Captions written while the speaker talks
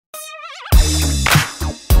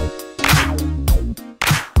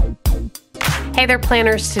Hey there,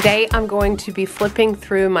 planners. Today I'm going to be flipping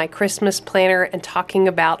through my Christmas planner and talking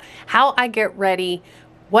about how I get ready,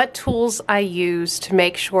 what tools I use to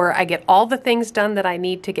make sure I get all the things done that I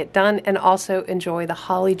need to get done, and also enjoy the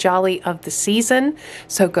holly jolly of the season.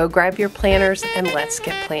 So go grab your planners and let's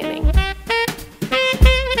get planning.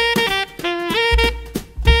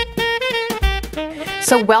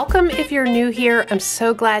 So welcome if you're new here. I'm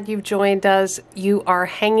so glad you've joined us. You are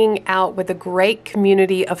hanging out with a great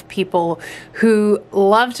community of people who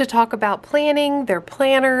love to talk about planning, their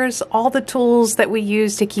planners, all the tools that we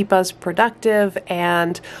use to keep us productive,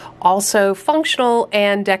 and also functional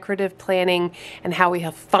and decorative planning, and how we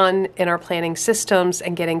have fun in our planning systems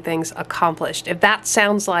and getting things accomplished. If that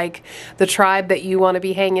sounds like the tribe that you want to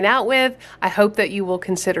be hanging out with, I hope that you will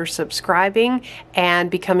consider subscribing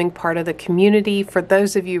and becoming part of the community. For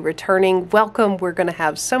those of you returning, welcome. We're going to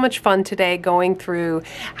have so much fun today going through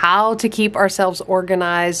how to keep ourselves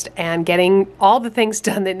organized and getting all the things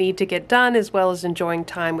done that need to get done, as well as enjoying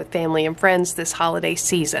time with family and friends this holiday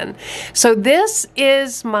season. So this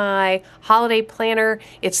is my holiday planner.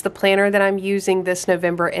 It's the planner that I'm using this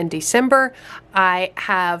November and December. I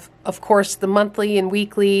have, of course, the monthly and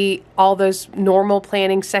weekly, all those normal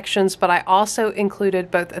planning sections, but I also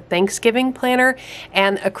included both a Thanksgiving planner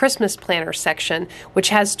and a Christmas planner section, which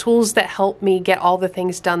has tools that help me get all the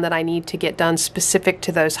things done that I need to get done specific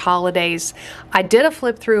to those holidays. I did a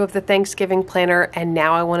flip through of the Thanksgiving planner, and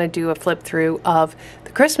now I want to do a flip through of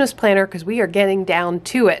the Christmas planner because we are getting down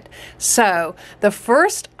to it. So the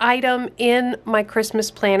first item in my Christmas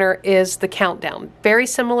planner is the countdown. Very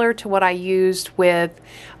similar to what I used with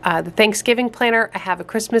the Thanksgiving planner. I have a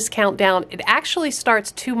Christmas countdown. It actually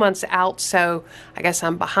starts 2 months out, so I guess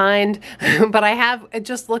I'm behind. But I have,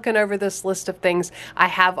 just looking over this list of things, I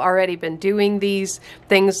have already been doing these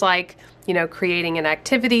things like, you know, creating an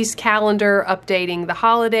activities calendar, updating the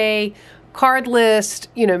holiday card list,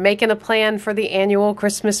 you know, making a plan for the annual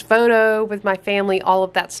Christmas photo with my family, all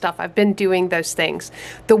of that stuff. I've been doing those things.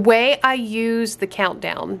 The way I use the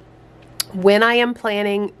countdown when I am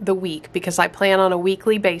planning the week, because I plan on a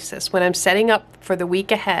weekly basis, when I'm setting up for the week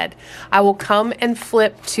ahead, I will come and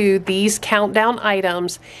flip to these countdown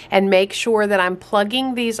items and make sure that I'm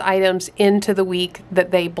plugging these items into the week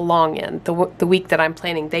that they belong in, the week that I'm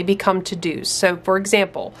planning. They become to-dos. So for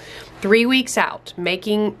example, 3 weeks out,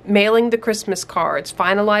 mailing the Christmas cards,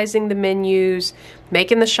 finalizing the menus,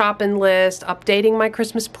 making the shopping list, updating my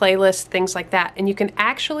Christmas playlist, things like that. And you can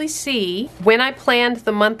actually see when I planned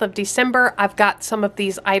the month of December, I've got some of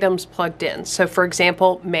these items plugged in. So for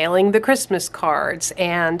example, mailing the Christmas cards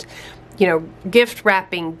and, you know, gift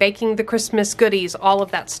wrapping, baking the Christmas goodies, all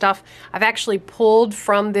of that stuff. I've actually pulled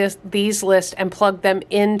from these lists and plugged them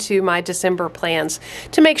into my December plans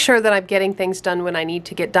to make sure that I'm getting things done when I need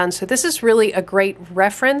to get done. So this is really a great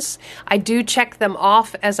reference. I do check them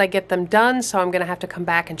off as I get them done, so I'm going to have to come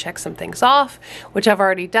back and check some things off, which I've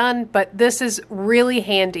already done, but this is really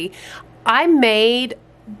handy. I made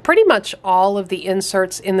pretty much all of the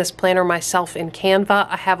inserts in this planner myself in Canva.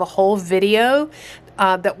 I have a whole video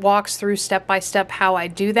that walks through step by step how I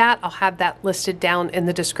do that. I'll have that listed down in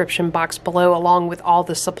the description box below, along with all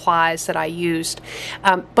the supplies that I used.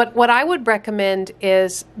 But what I would recommend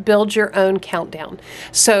is build your own countdown.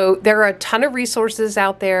 So there are a ton of resources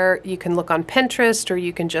out there. You can look on Pinterest, or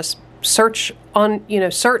you can just search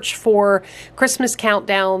for Christmas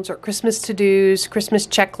countdowns or Christmas to-dos, Christmas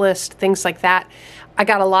checklist, things like that. I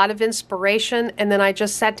got a lot of inspiration, and then I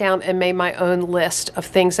just sat down and made my own list of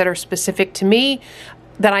things that are specific to me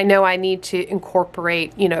that I know I need to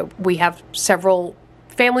incorporate. You know, we have several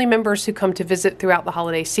family members who come to visit throughout the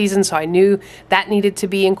holiday season, so I knew that needed to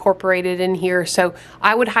be incorporated in here. So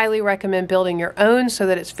I would highly recommend building your own so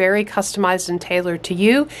that it's very customized and tailored to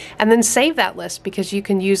you, and then save that list because you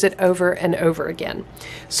can use it over and over again.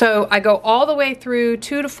 So I go all the way through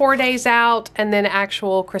 2 to 4 days out, and then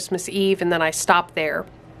actual Christmas Eve, and then I stop there.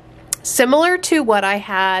 Similar to what I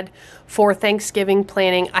had for Thanksgiving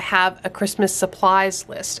planning, I have a Christmas supplies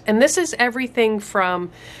list. And this is everything from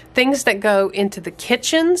things that go into the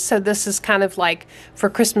kitchen. So this is kind of like for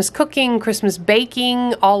Christmas cooking, Christmas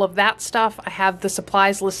baking, all of that stuff. I have the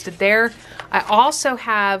supplies listed there. I also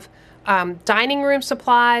have dining room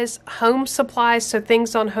supplies, home supplies, so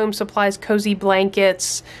things on home supplies, cozy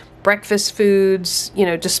blankets, breakfast foods, you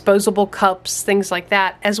know, disposable cups, things like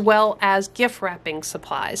that, as well as gift wrapping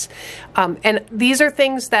supplies. And these are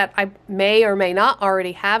things that I may or may not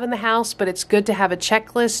already have in the house, but it's good to have a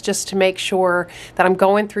checklist just to make sure that I'm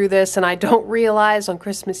going through this and I don't realize on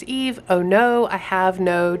Christmas Eve, oh no, I have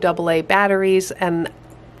no AA batteries and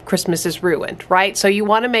Christmas is ruined, right? So you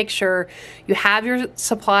want to make sure you have your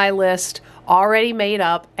supply list already made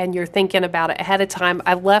up and you're thinking about it ahead of time.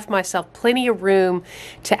 I left myself plenty of room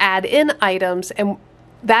to add in items, and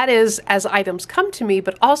that is as items come to me,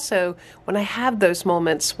 but also when I have those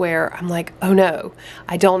moments where I'm like, oh no,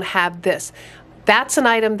 I don't have this. That's an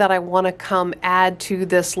item that I want to come add to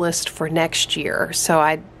this list for next year. So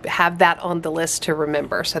I have that on the list to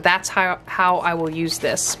remember. So that's how I will use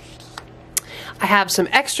this. I have some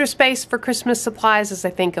extra space for Christmas supplies as I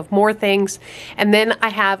think of more things. And then I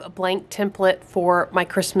have a blank template for my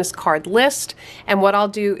Christmas card list. And what I'll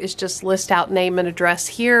do is just list out name and address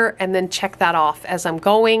here and then check that off as I'm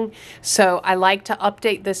going. So I like to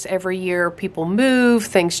update this every year. People move,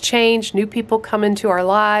 things change, new people come into our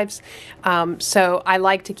lives. So I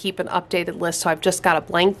like to keep an updated list. So I've just got a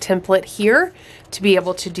blank template here to be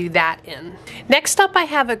able to do that in. Next up, I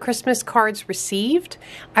have a Christmas cards received.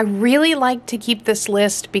 I really like to keep this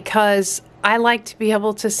list because I like to be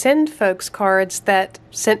able to send folks cards that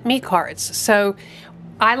sent me cards. So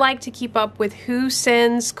I like to keep up with who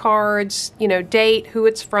sends cards, you know, date, who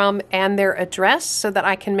it's from, and their address so that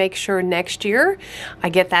I can make sure next year I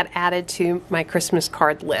get that added to my Christmas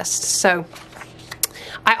card list. So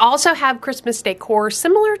I also have Christmas decor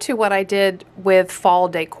similar to what I did with fall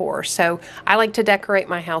decor. So I like to decorate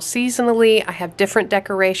my house seasonally. I have different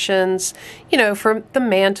decorations, you know, from the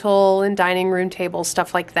mantle and dining room table,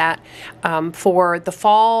 stuff like that, for the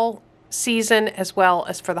fall season as well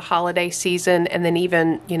as for the holiday season, and then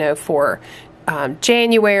even, you know, for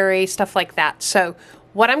January, stuff like that. So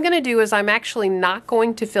what I'm going to do is I'm actually not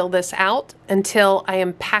going to fill this out until I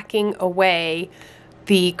am packing away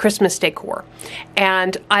the Christmas decor.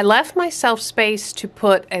 And I left myself space to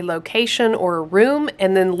put a location or a room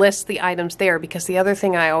and then list the items there, because the other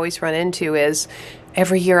thing I always run into is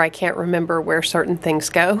every year I can't remember where certain things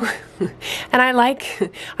go. And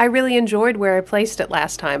I really enjoyed where I placed it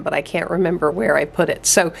last time, but I can't remember where I put it.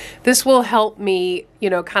 So this will help me, you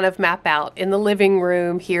know, kind of map out in the living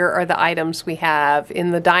room, here are the items we have.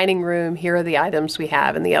 In the dining room, here are the items we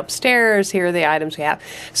have. In the upstairs, here are the items we have.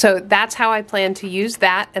 So that's how I plan to use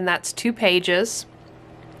that, and that's 2 pages.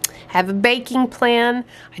 Have a baking plan.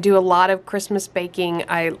 I do a lot of Christmas baking.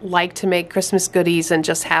 I like to make Christmas goodies and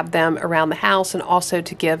just have them around the house, and also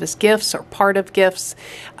to give as gifts or part of gifts.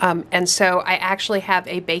 And so I actually have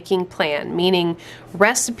a baking plan, meaning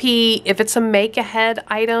recipe, if it's a make ahead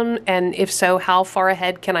item, and if so, how far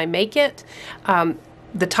ahead can I make it?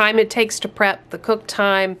 The time it takes to prep, the cook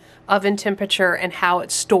time, oven temperature, and how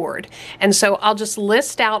it's stored. And so I'll just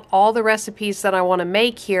list out all the recipes that I want to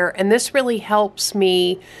make here, and this really helps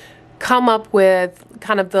me come up with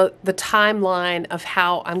kind of the timeline of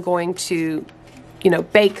how I'm going to, you know,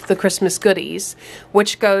 bake the Christmas goodies,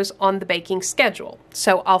 which goes on the baking schedule.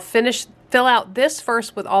 So I'll fill out this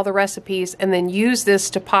first with all the recipes, and then use this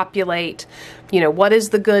to populate, you know, what is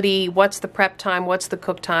the goodie, what's the prep time, what's the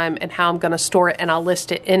cook time, and how I'm going to store it, and I'll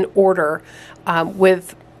list it in order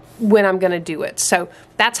with when I'm going to do it. So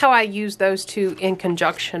that's how I use those two in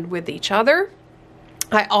conjunction with each other.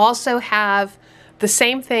 I also have the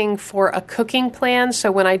same thing for a cooking plan.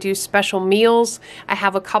 So when I do special meals, I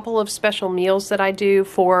have a couple of special meals that I do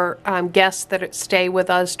for guests that stay with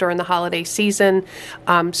us during the holiday season.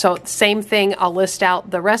 So same thing, I'll list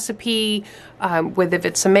out the recipe with if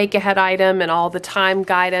it's a make-ahead item and all the time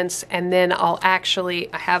guidance, and then I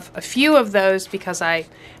have a few of those because I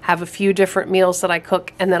have a few different meals that I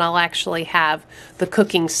cook, and then I'll actually have the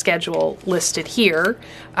cooking schedule listed here.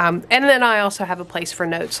 And then I also have a place for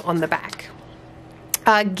notes on the back.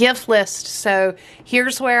 Gift list. So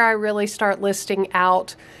here's where I really start listing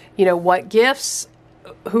out, you know, what gifts,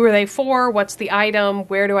 who are they for, what's the item,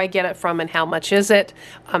 where do I get it from, and how much is it.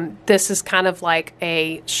 This is kind of like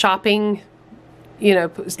a shopping, you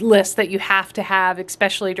know, list that you have to have,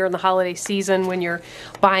 especially during the holiday season when you're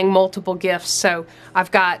buying multiple gifts. So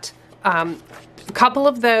I've got a couple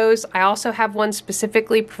of those. I also have one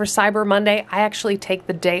specifically for Cyber Monday. I actually take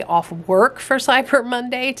the day off work for Cyber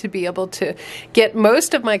Monday to be able to get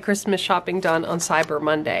most of my Christmas shopping done on Cyber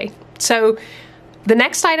Monday. So the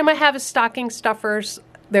next item I have is stocking stuffers.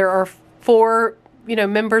 There are 4, you know,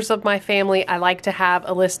 members of my family. I like to have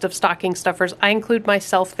a list of stocking stuffers. I include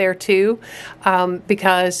myself there too,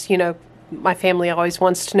 because, you know, my family always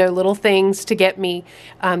wants to know little things to get me.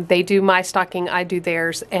 They do my stocking, I do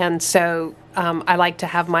theirs, and so I like to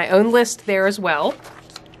have my own list there as well.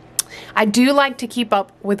 I do like to keep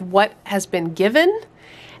up with what has been given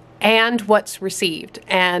and what's received,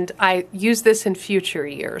 and I use this in future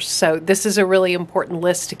years. So this is a really important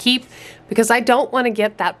list to keep, because I don't want to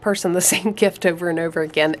get that person the same gift over and over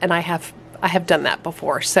again, and I have done that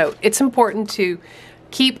before. So it's important to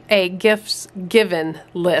keep a gifts given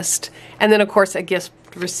list, and then of course a gift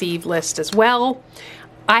received list as well.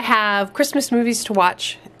 I have Christmas movies to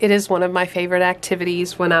watch. It is one of my favorite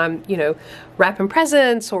activities when I'm, wrapping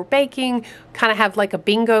presents or baking. Kind of have like a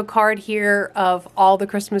bingo card here of all the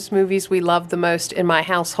Christmas movies we love the most in my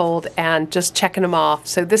household and just checking them off.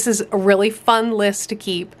 So this is a really fun list to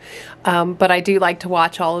keep, but I do like to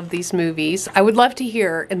watch all of these movies. I would love to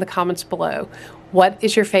hear in the comments below, what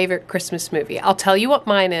is your favorite Christmas movie? I'll tell you what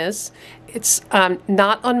mine is. It's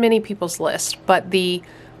not on many people's list, but the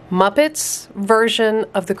Muppets version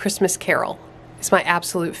of The Christmas Carol is my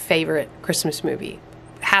absolute favorite Christmas movie.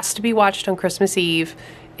 It has to be watched on Christmas Eve.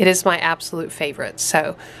 It is my absolute favorite.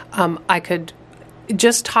 So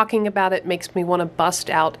just talking about it makes me want to bust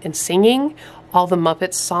out and singing all the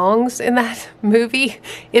Muppets songs in that movie.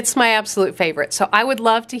 It's my absolute favorite. So I would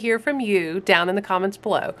love to hear from you down in the comments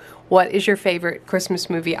below. What is your favorite Christmas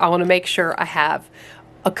movie? I want to make sure I have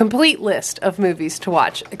a complete list of movies to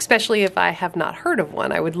watch, especially if I have not heard of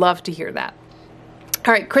one. I would love to hear that.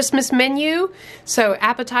 All right, Christmas menu. So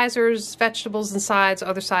appetizers, vegetables and sides,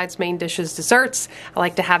 other sides, main dishes, desserts. I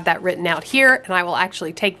like to have that written out here, and I will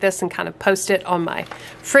actually take this and kind of post it on my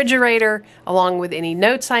refrigerator along with any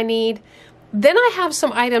notes I need. Then I have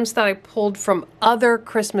some items that I pulled from other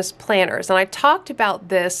Christmas planners, and I talked about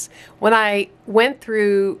this when I went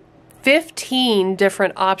through 15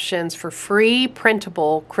 different options for free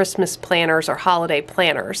printable Christmas planners or holiday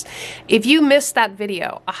planners. If you missed that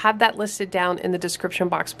video, I'll have that listed down in the description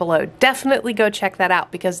box below. Definitely go check that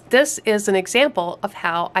out because this is an example of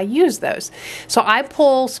how I use those. So I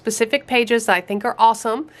pull specific pages that I think are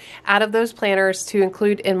awesome out of those planners to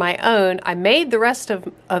include in my own. I made the rest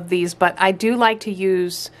of these, but I do like to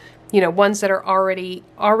use ones that are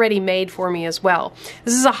already made for me as well.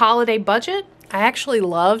 This is a holiday budget. I actually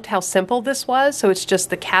loved how simple this was. So it's just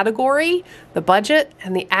the category, the budget,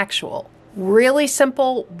 and the actual. Really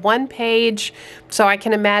simple, one page. So I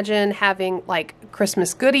can imagine having like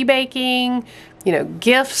Christmas goodie baking,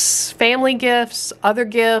 gifts, family gifts, other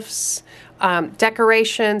gifts,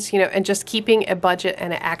 decorations, and just keeping a budget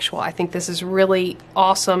and an actual. I think this is really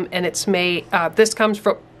awesome, and it's made, this comes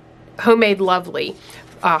from Homemade Lovely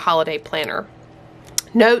holiday planner.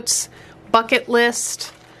 Notes, bucket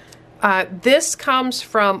list. This comes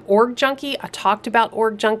from Org Junkie. I talked about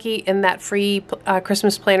Org Junkie in that free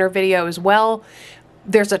Christmas planner video as well.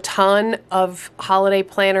 There's a ton of holiday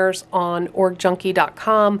planners on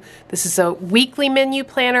orgjunkie.com. This is a weekly menu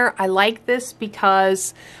planner. I like this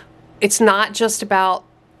because it's not just about,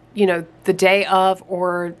 the day of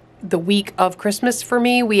or the week of Christmas for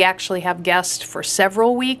me. We actually have guests for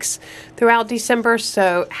several weeks throughout December,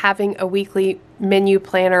 so having a weekly menu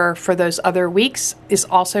planner for those other weeks is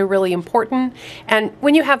also really important. And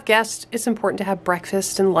when you have guests, it's important to have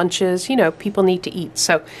breakfast and lunches. People need to eat.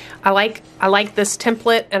 So I like this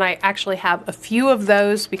template, and I actually have a few of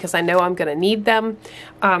those because I know I'm going to need them.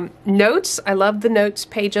 Notes, I love the notes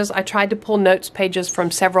pages. I tried to pull notes pages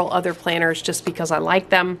from several other planners just because I like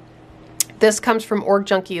them. This comes from Org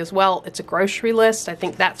Junkie as well. It's a grocery list. I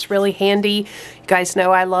think that's really handy. You guys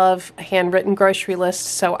know I love a handwritten grocery list,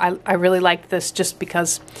 so I really like this just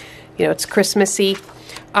because, it's Christmassy.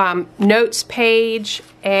 Notes page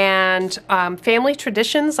and family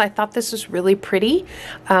traditions. I thought this was really pretty,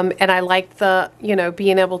 and I like the,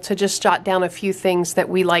 being able to just jot down a few things that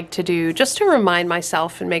we like to do just to remind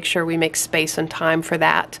myself and make sure we make space and time for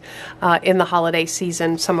that in the holiday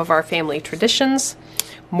season, some of our family traditions.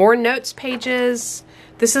 More notes pages.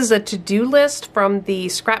 This is a to-do list from the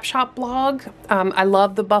Scrap Shop blog. I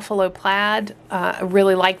love the buffalo plaid. I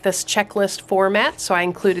really like this checklist format, so I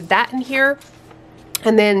included that in here.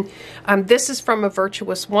 And then this is from A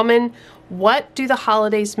Virtuous Woman. What do the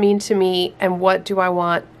holidays mean to me, and what do I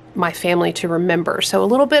want my family to remember? So a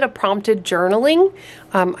little bit of prompted journaling.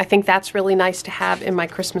 I think that's really nice to have in my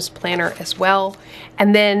Christmas planner as well.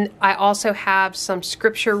 And then I also have some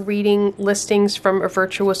scripture reading listings from A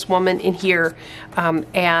Virtuous Woman in here,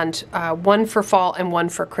 and one for fall and one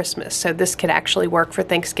for Christmas. So this could actually work for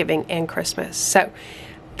Thanksgiving and Christmas. So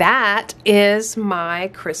that is my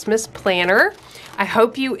Christmas planner. I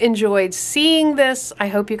hope you enjoyed seeing this. I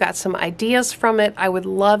hope you got some ideas from it. I would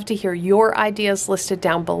love to hear your ideas listed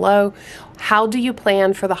down below. How do you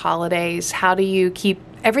plan for the holidays? How do you keep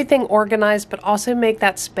everything organized, but also make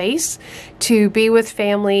that space to be with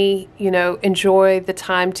family, enjoy the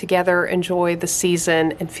time together, enjoy the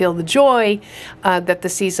season, and feel the joy that the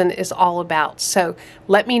season is all about. So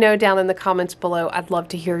let me know down in the comments below. I'd love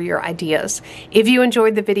to hear your ideas. If you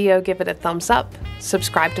enjoyed the video, give it a thumbs up.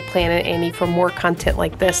 Subscribe to Planning Annie for more content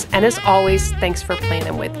like this. And as always, thanks for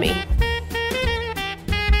planning with me.